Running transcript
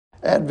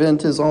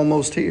Advent is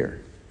almost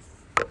here.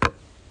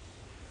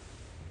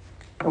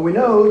 And we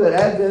know that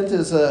Advent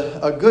is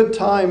a good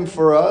time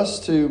for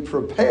us to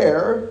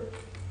prepare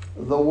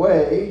the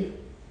way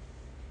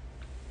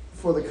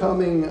for the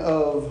coming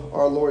of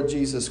our Lord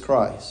Jesus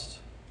Christ.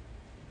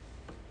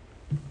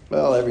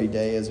 Well, every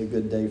day is a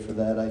good day for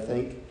that, I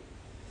think.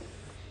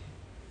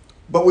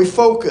 But we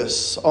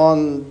focus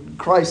on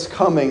Christ's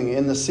coming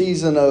in the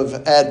season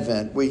of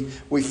Advent.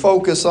 We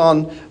focus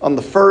on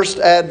the first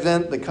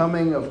Advent, the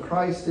coming of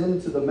Christ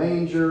into the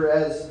manger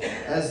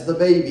as the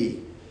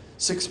baby.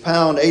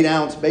 6-pound,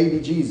 8-ounce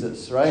baby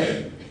Jesus,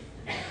 right?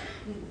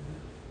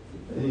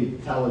 Any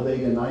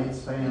Talladega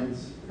Nights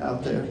fans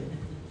out there?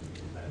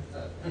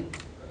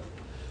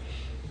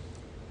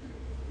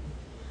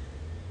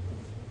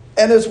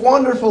 And it's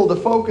wonderful to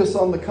focus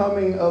on the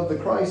coming of the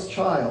Christ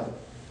child.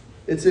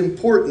 It's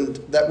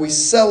important that we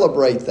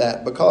celebrate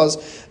that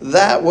because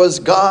that was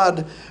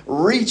God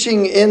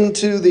reaching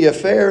into the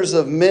affairs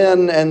of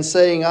men and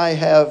saying, I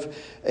have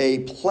a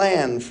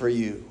plan for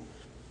you,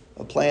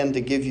 a plan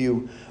to give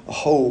you a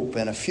hope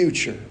and a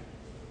future,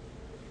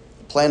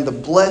 a plan to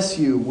bless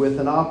you with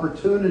an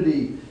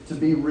opportunity to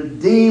be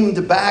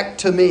redeemed back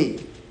to me.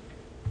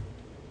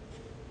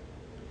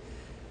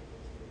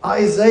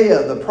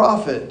 Isaiah, the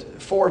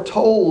prophet,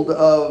 foretold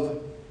of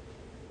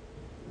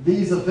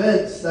these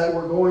events that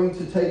were going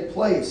to take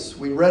place.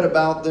 We read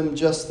about them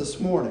just this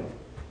morning.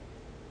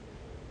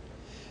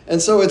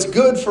 And so it's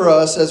good for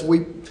us as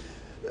we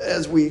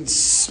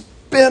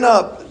spin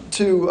up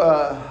to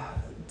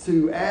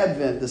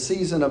Advent, the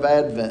season of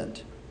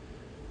Advent,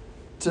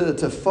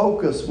 to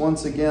focus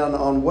once again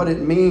on what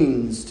it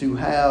means to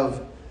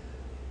have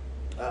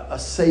a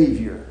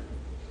Savior.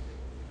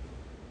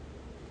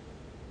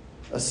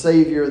 A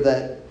Savior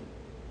that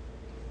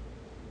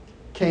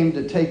came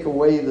to take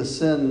away the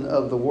sin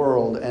of the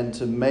world and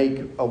to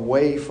make a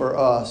way for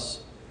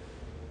us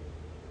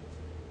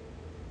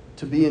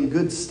to be in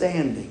good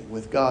standing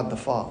with God the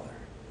Father.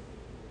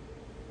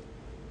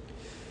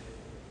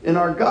 In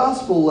our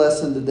gospel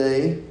lesson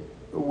today,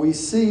 we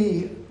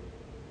see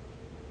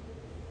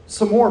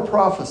some more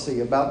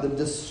prophecy about the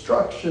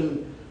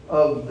destruction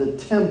of the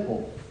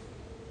temple.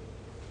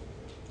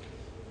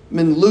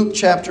 In Luke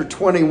chapter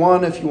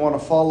 21, if you want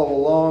to follow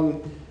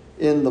along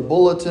in the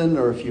bulletin,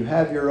 or if you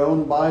have your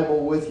own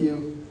Bible with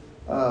you,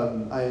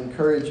 I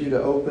encourage you to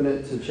open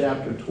it to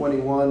chapter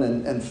 21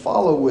 and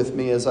follow with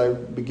me as I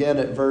begin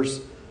at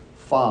verse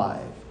 5.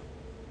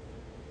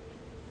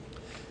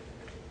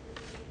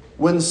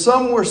 When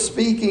some were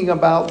speaking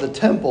about the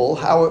temple,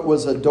 how it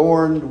was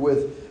adorned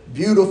with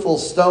beautiful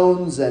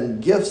stones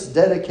and gifts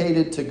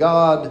dedicated to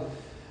God,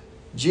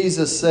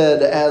 Jesus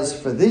said, "As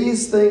for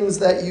these things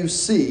that you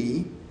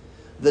see,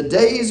 the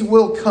days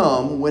will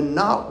come when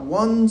not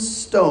one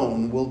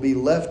stone will be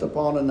left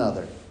upon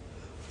another.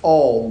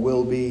 All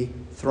will be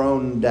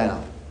thrown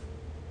down."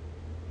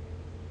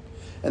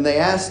 And they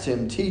asked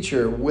him,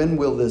 "Teacher, when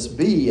will this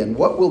be? And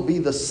what will be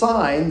the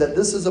sign that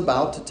this is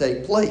about to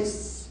take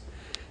place?"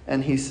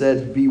 And he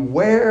said,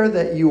 "Beware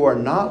that you are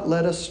not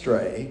led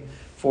astray,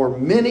 for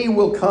many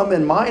will come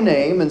in my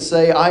name and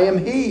say, 'I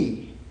am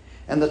he,'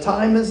 and the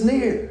time is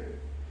near.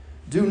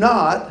 Do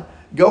not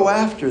go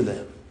after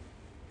them.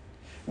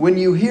 When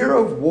you hear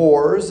of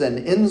wars and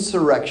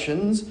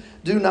insurrections,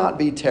 do not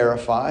be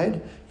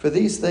terrified, for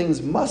these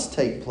things must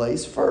take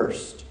place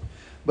first,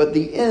 but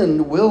the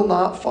end will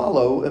not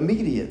follow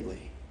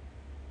immediately."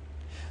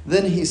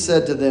 Then he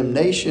said to them,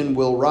 "Nation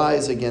will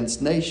rise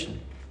against nation,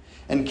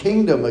 and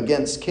kingdom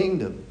against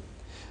kingdom.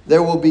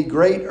 There will be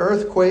great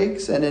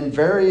earthquakes, and in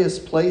various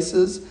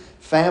places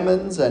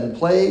famines and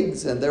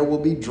plagues, and there will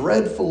be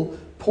dreadful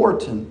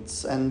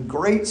portents and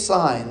great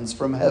signs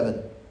from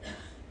heaven.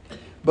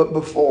 But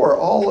before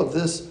all of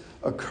this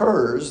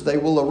occurs, they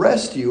will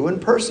arrest you and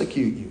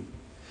persecute you.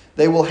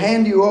 They will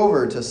hand you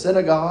over to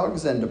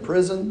synagogues and to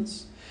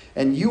prisons,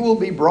 and you will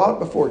be brought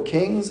before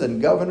kings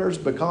and governors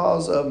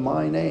because of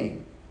my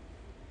name.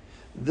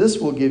 This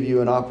will give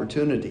you an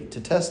opportunity to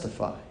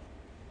testify.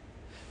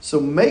 So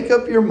make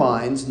up your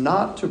minds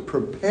not to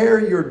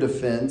prepare your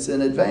defense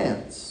in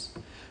advance,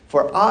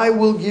 for I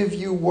will give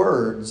you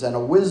words and a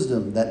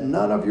wisdom that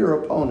none of your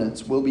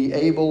opponents will be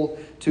able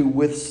to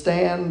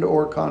withstand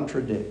or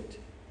contradict.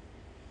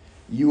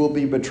 You will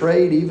be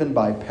betrayed even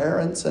by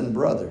parents and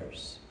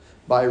brothers,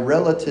 by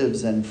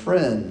relatives and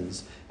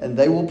friends, and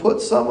they will put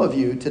some of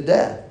you to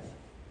death.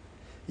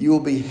 You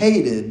will be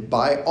hated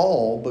by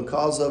all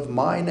because of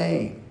my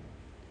name,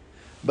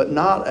 but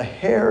not a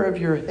hair of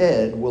your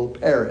head will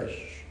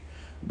perish.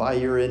 By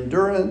your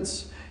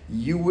endurance,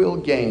 you will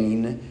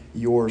gain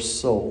your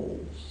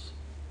souls."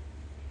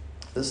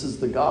 This is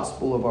the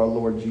gospel of our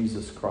Lord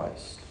Jesus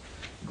Christ.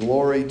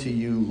 Glory to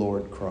you,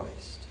 Lord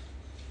Christ.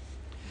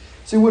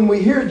 See, when we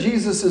hear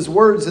Jesus'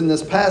 words in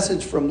this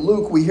passage from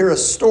Luke, we hear a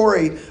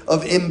story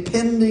of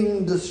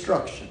impending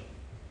destruction.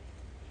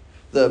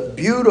 The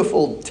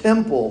beautiful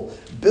temple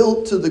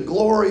built to the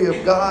glory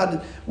of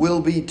God will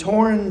be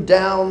torn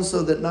down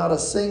so that not a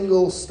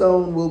single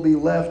stone will be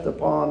left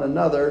upon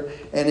another.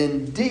 And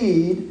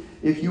indeed,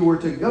 if you were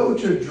to go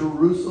to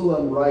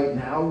Jerusalem right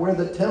now, where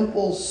the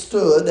temple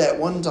stood at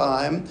one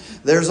time,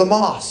 there's a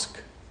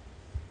mosque,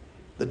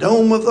 the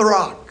Dome of the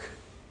Rock,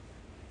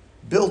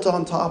 built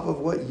on top of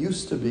what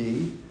used to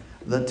be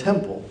the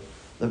temple,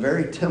 the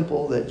very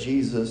temple that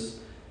Jesus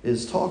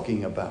is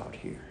talking about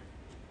here.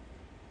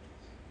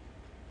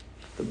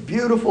 The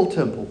beautiful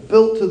temple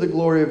built to the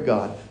glory of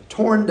God,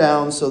 torn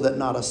down so that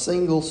not a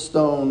single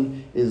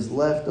stone is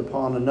left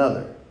upon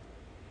another.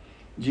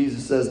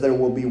 Jesus says there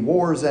will be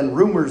wars and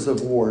rumors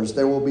of wars.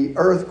 There will be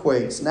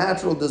earthquakes,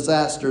 natural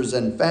disasters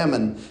and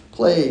famine,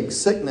 plague,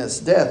 sickness,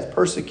 death,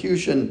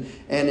 persecution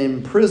and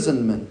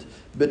imprisonment,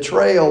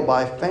 betrayal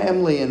by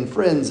family and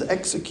friends,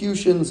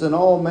 executions and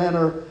all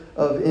manner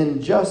of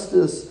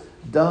injustice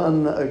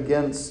done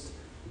against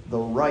the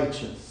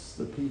righteous,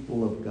 the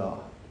people of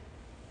God.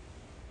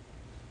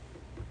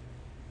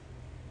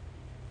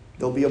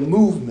 There'll be a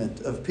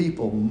movement of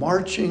people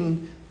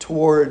marching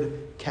toward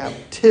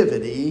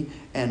captivity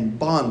and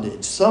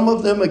bondage. Some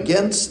of them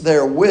against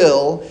their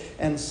will,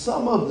 and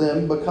some of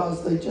them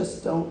because they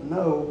just don't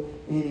know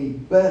any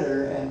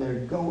better and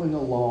they're going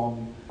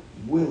along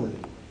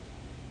willingly.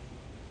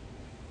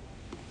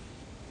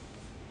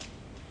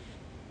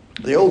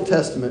 The Old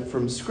Testament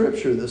from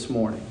Scripture this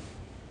morning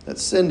that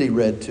Cindy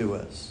read to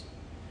us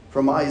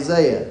from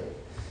Isaiah.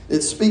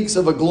 It speaks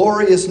of a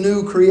glorious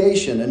new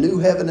creation, a new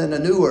heaven and a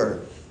new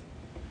earth.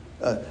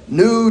 A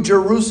new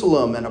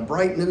Jerusalem and a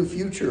bright new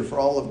future for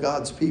all of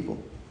God's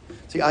people.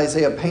 See,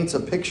 Isaiah paints a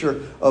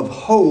picture of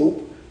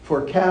hope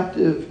for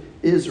captive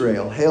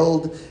Israel,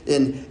 held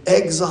in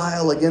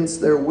exile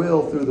against their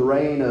will through the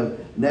reign of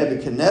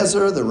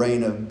Nebuchadnezzar, the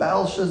reign of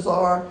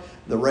Belshazzar,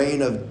 the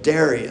reign of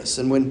Darius.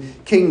 And when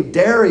King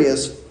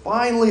Darius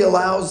finally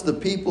allows the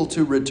people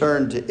to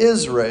return to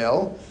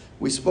Israel,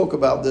 we spoke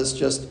about this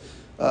just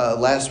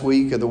last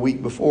week or the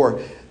week before,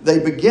 they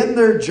begin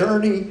their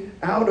journey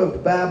out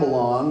of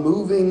Babylon,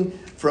 moving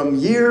from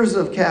years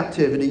of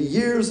captivity,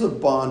 years of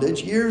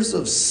bondage, years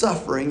of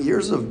suffering,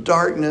 years of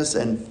darkness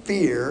and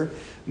fear,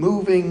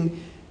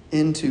 moving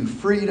into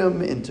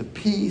freedom, into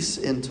peace,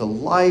 into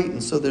light.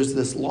 And so there's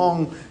this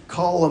long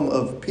column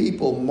of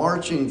people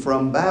marching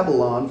from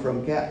Babylon,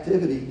 from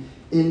captivity,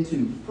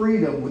 into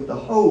freedom with the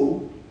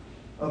hope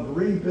of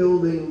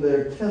rebuilding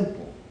their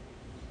temple.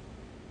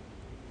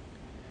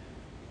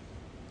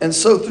 And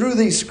so through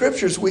these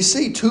scriptures, we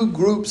see two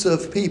groups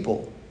of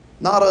people,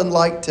 not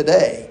unlike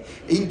today.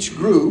 Each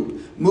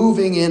group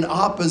moving in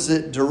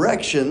opposite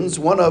directions.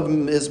 One of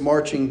them is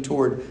marching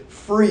toward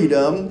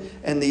freedom,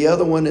 and the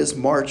other one is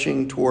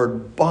marching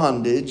toward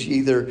bondage,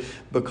 either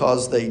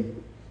because they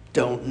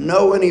don't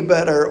know any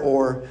better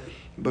or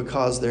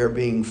because they're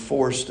being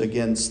forced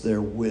against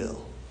their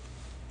will.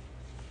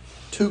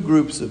 Two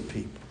groups of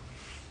people.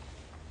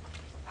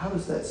 How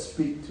does that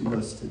speak to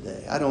us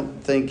today? I don't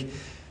think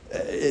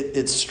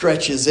it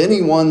stretches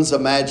anyone's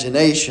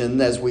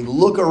imagination as we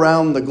look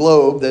around the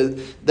globe that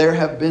there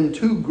have been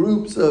two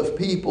groups of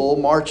people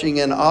marching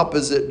in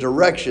opposite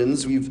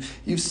directions.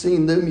 You've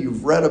seen them,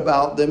 you've read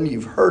about them,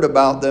 you've heard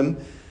about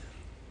them.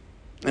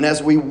 And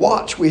as we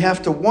watch, we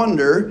have to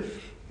wonder,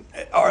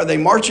 are they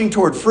marching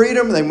toward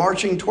freedom? Are they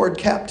marching toward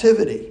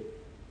captivity?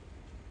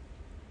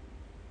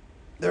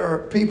 There are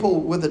people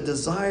with a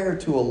desire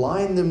to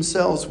align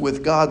themselves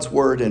with God's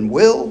word and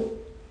will.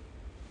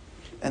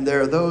 And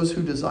there are those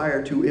who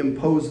desire to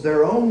impose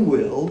their own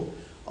will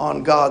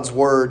on God's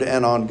word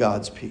and on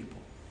God's people.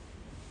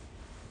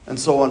 And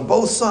so on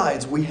both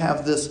sides, we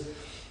have this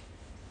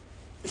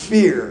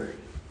fear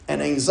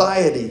and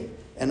anxiety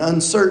and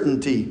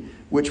uncertainty,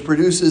 which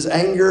produces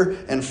anger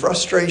and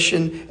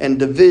frustration and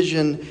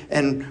division.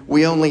 And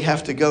we only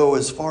have to go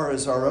as far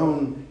as our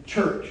own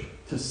church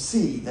to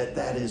see that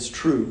that is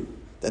true,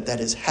 that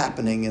that is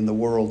happening in the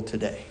world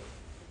today.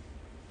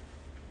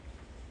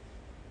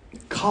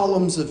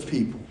 Columns of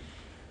people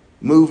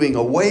moving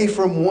away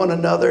from one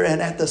another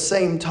and at the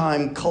same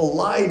time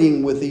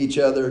colliding with each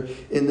other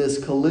in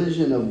this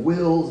collision of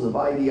wills, of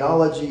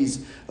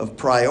ideologies, of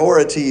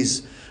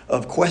priorities,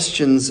 of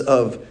questions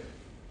of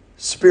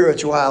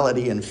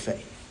spirituality and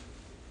faith.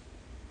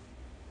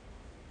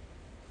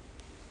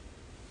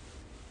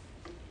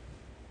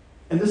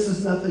 And this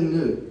is nothing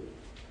new.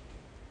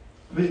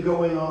 It's been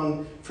going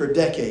on for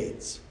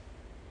decades.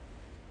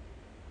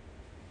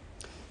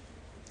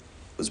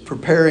 Was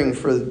preparing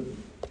for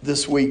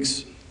this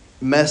week's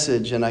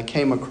message, and I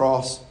came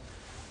across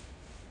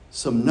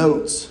some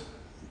notes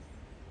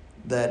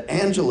that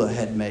Angela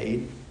had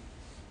made.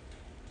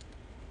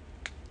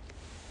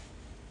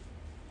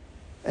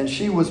 And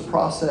she was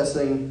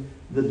processing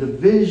the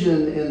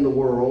division in the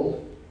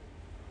world,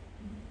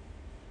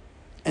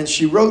 and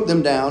she wrote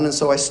them down, and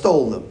so I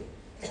stole them.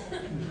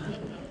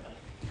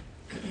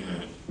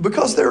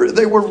 Because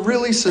they were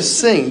really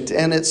succinct,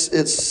 and it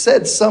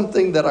said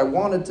something that I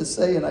wanted to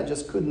say, and I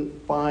just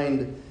couldn't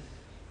find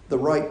the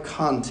right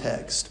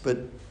context. But,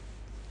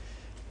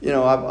 you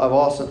know, I've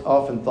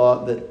often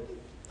thought that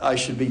I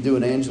should be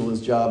doing Angela's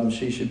job and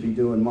she should be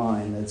doing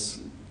mine.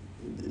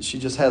 She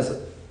just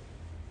has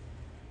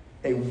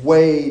a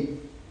way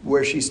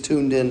where she's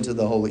tuned into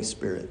the Holy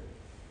Spirit.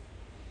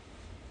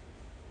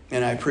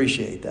 And I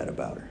appreciate that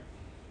about her.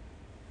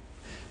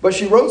 But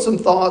she wrote some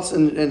thoughts,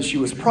 and she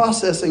was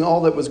processing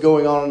all that was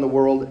going on in the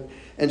world.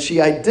 And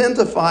she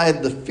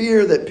identified the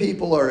fear that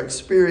people are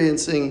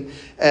experiencing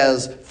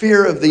as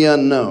fear of the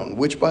unknown,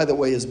 which, by the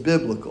way, is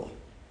biblical.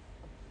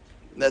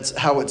 That's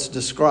how it's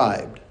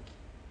described.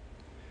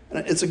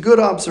 And it's a good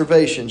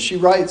observation. She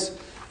writes,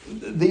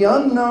 the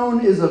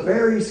unknown is a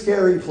very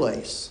scary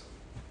place.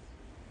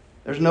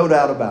 There's no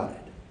doubt about it.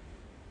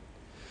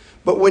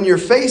 But when you're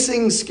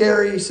facing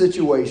scary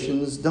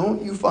situations,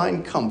 don't you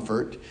find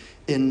comfort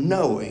in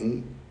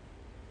knowing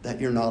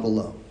that you're not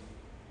alone?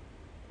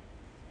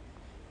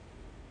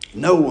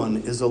 No one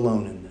is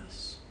alone in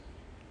this.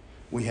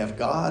 We have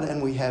God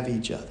and we have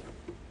each other.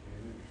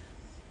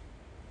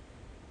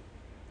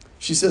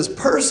 She says,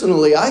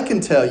 personally, I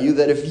can tell you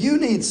that if you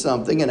need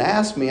something and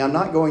ask me, I'm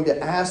not going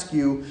to ask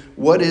you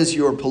what is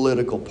your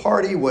political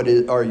party,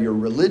 are your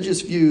religious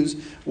views,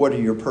 what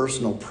are your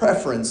personal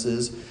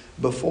preferences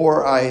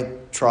before I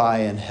try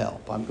and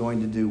help. I'm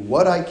going to do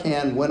what I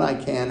can, when I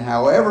can,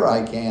 however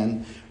I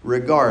can,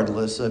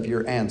 regardless of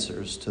your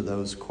answers to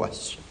those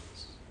questions.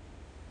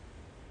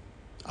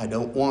 I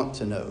don't want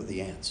to know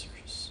the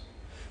answers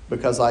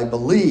because I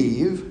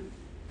believe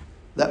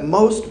that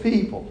most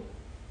people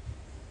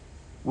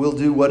will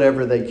do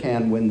whatever they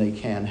can, when they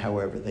can,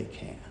 however they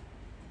can.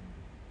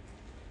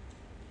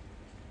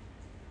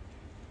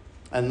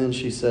 And then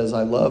she says,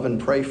 I love and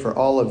pray for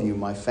all of you,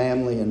 my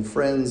family and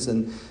friends,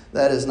 and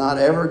that is not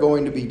ever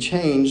going to be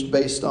changed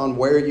based on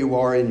where you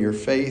are in your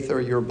faith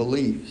or your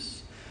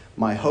beliefs.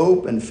 My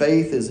hope and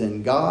faith is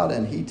in God,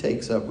 and He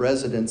takes up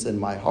residence in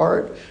my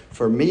heart.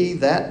 For me,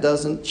 that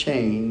doesn't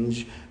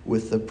change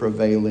with the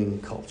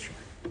prevailing culture.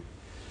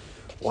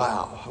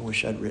 Wow, I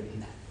wish I'd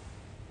written that.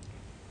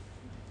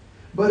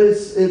 But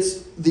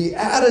it's the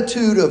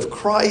attitude of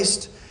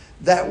Christ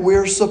that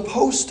we're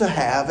supposed to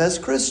have as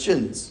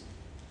Christians.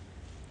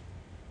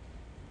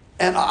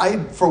 And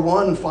I, for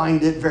one,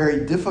 find it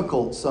very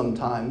difficult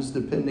sometimes,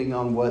 depending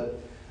on what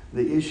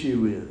the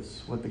issue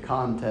is, what the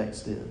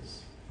context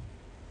is.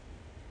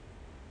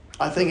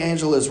 I think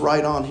Angela's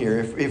right on here.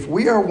 If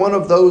we are one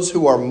of those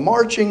who are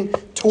marching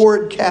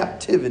toward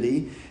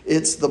captivity,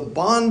 it's the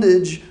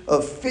bondage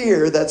of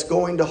fear that's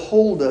going to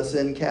hold us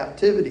in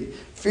captivity.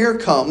 Fear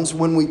comes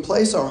when we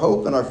place our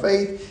hope and our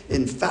faith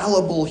in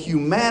fallible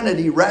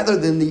humanity rather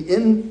than the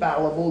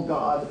infallible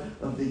God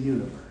of the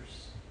universe.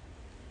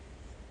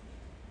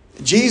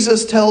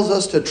 Jesus tells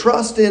us to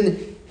trust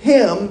in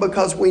Him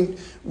because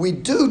we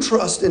do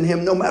trust in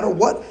Him no matter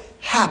what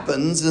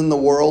happens in the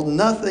world.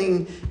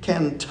 Nothing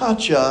can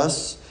touch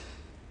us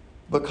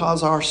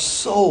because our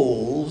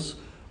souls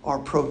are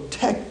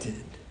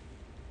protected.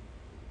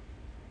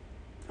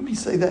 Let me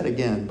say that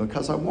again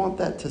because I want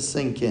that to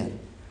sink in.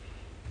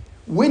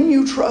 When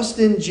you trust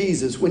in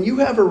Jesus, when you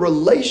have a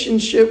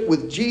relationship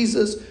with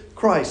Jesus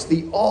Christ,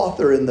 the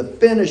author and the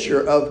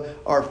finisher of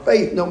our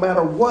faith, no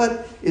matter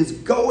what is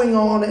going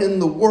on in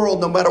the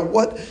world, no matter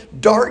what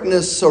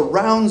darkness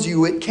surrounds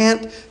you, it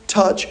can't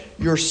touch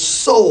your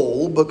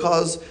soul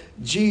because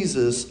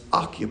Jesus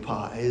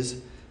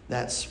occupies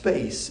that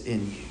space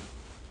in you.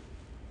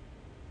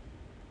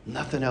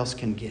 Nothing else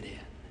can get in.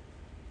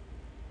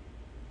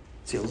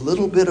 See, a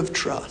little bit of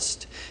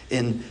trust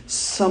in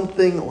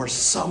something or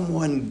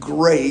someone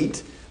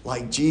great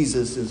like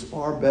Jesus is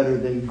far better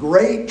than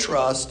great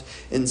trust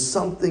in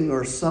something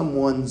or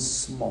someone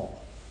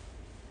small.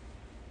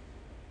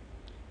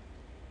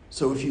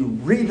 So if you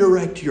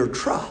redirect your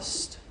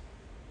trust,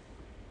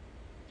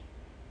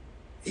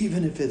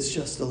 even if it's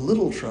just a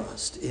little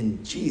trust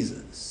in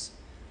Jesus,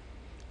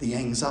 the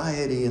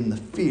anxiety and the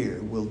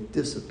fear will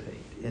dissipate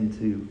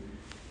into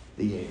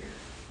the air.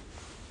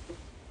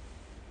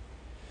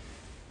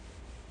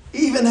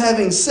 Even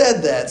having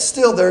said that,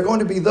 still there are going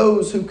to be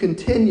those who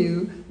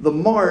continue the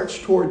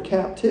march toward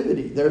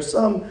captivity. There are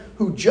some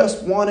who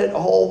just want it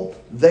all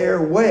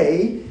their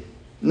way,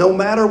 no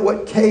matter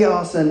what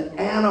chaos and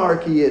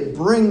anarchy it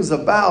brings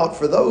about.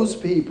 For those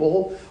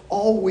people,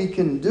 all we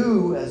can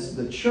do as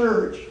the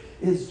church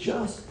is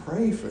just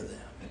pray for them.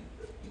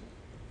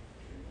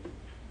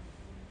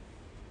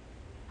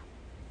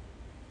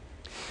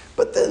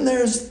 But then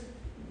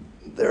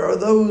there are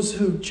those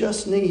who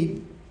just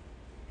need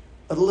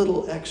a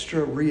little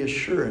extra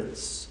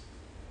reassurance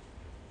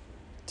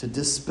to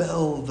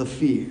dispel the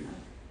fear.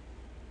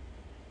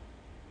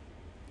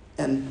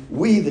 And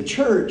we, the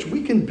church,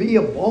 we can be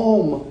a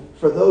balm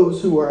for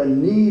those who are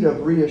in need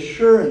of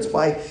reassurance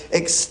by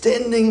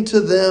extending to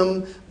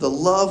them the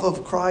love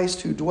of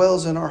Christ who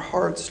dwells in our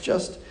hearts,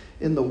 just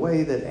in the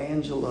way that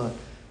Angela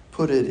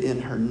put it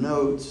in her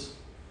notes.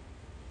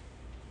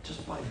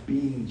 Just by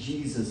being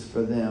Jesus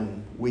for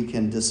them, we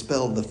can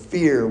dispel the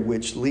fear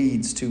which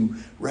leads to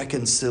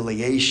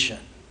reconciliation.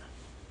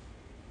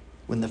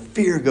 When the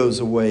fear goes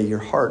away, your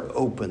heart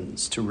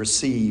opens to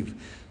receive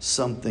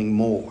something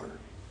more.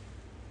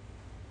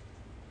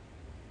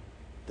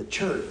 The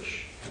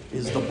church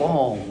is the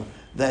balm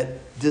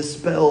that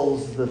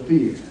dispels the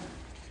fear.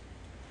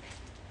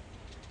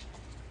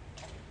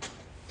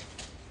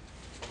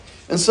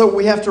 And so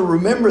we have to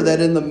remember that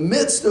in the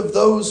midst of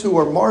those who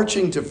are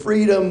marching to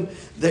freedom,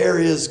 there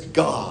is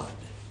God.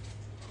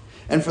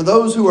 And for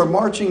those who are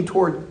marching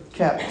toward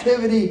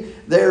captivity,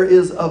 there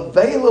is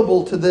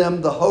available to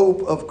them the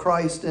hope of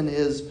Christ and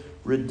His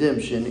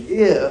redemption,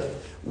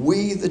 if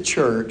we, the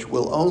church,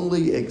 will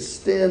only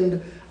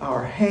extend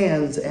our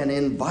hands and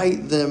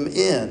invite them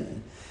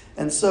in.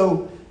 And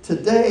so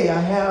today I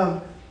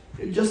have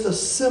just a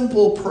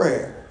simple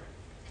prayer.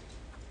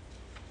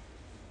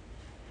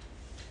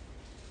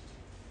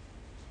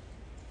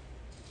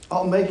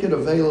 I'll make it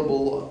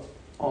available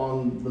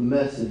on the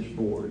message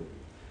board,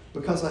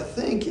 because I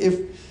think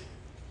if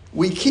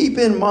we keep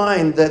in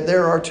mind that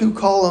there are two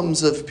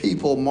columns of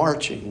people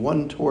marching,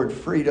 one toward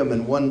freedom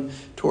and one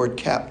toward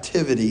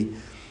captivity,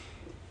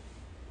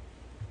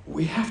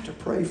 we have to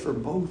pray for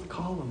both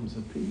columns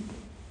of people.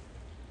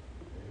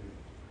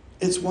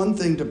 It's one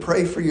thing to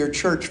pray for your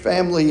church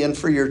family and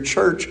for your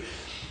church,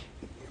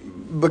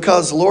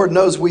 because Lord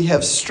knows we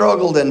have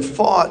struggled and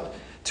fought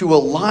to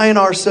align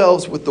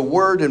ourselves with the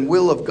word and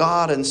will of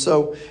God. And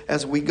so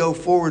as we go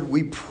forward,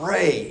 we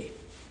pray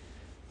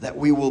that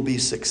we will be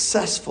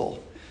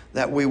successful,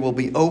 that we will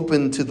be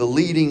open to the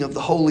leading of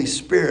the Holy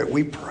Spirit.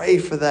 We pray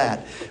for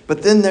that.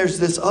 But then there's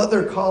this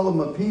other column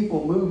of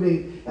people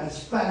moving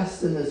as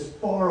fast and as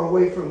far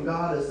away from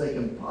God as they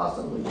can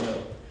possibly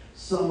go.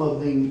 Some of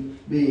them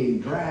being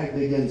dragged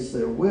against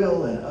their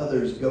will, and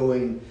others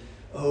going,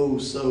 oh,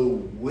 so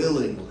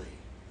willingly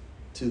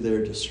to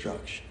their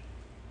destruction.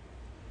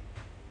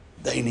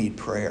 They need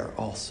prayer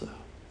also.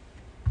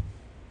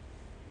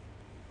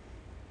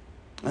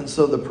 And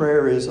so the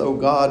prayer is, oh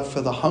God, for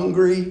the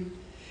hungry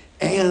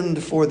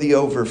and for the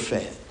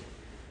overfed,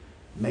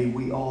 may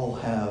we all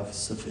have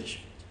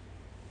sufficient.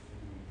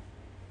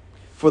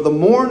 For the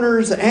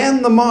mourners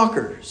and the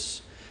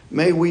mockers,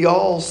 may we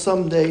all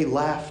someday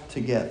laugh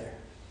together.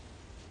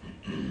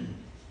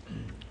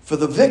 For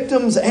the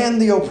victims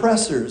and the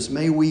oppressors,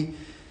 may we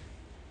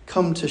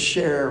come to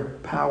share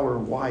power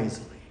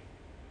wisely.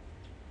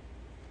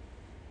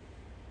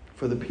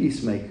 For the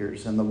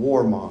peacemakers and the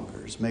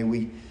warmongers, may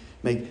we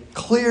make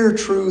clear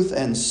truth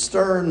and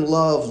stern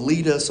love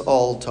lead us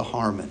all to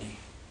harmony.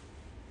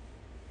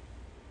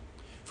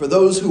 For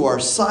those who are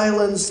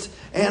silenced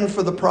and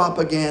for the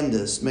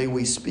propagandists, may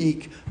we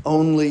speak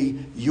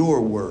only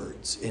your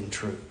words in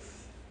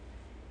truth.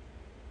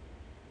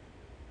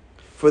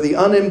 For the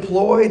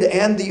unemployed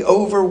and the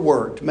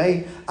overworked,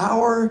 may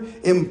our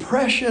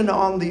impression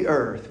on the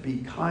earth be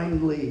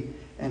kindly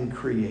and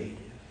creative.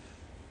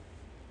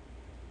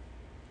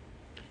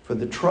 For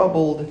the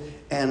troubled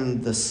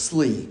and the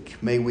sleek,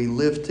 may we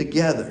live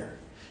together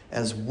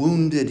as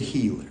wounded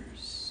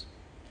healers.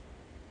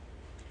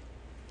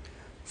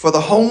 For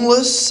the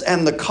homeless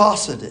and the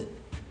cosseted,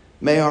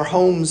 may our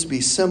homes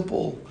be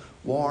simple,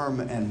 warm,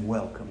 and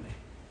welcoming.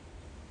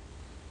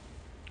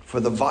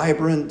 For the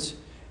vibrant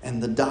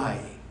and the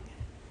dying,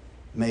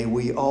 may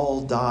we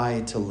all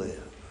die to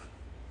live.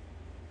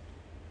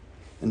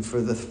 And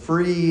for the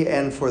free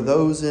and for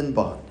those in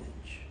bondage,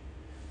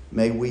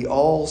 may we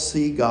all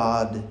see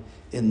God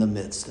in the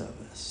midst of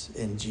us.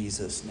 In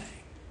Jesus' name,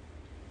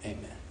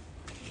 amen.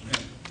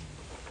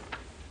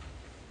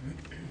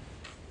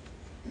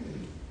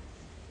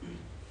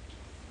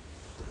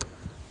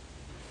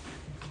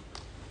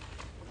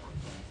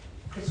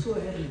 Let's go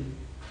ahead and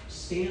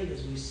stand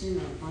as we sing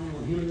our final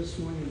hymn this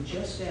morning,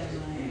 Just As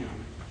I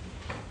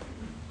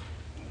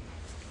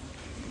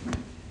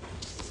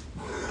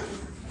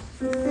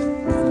Am.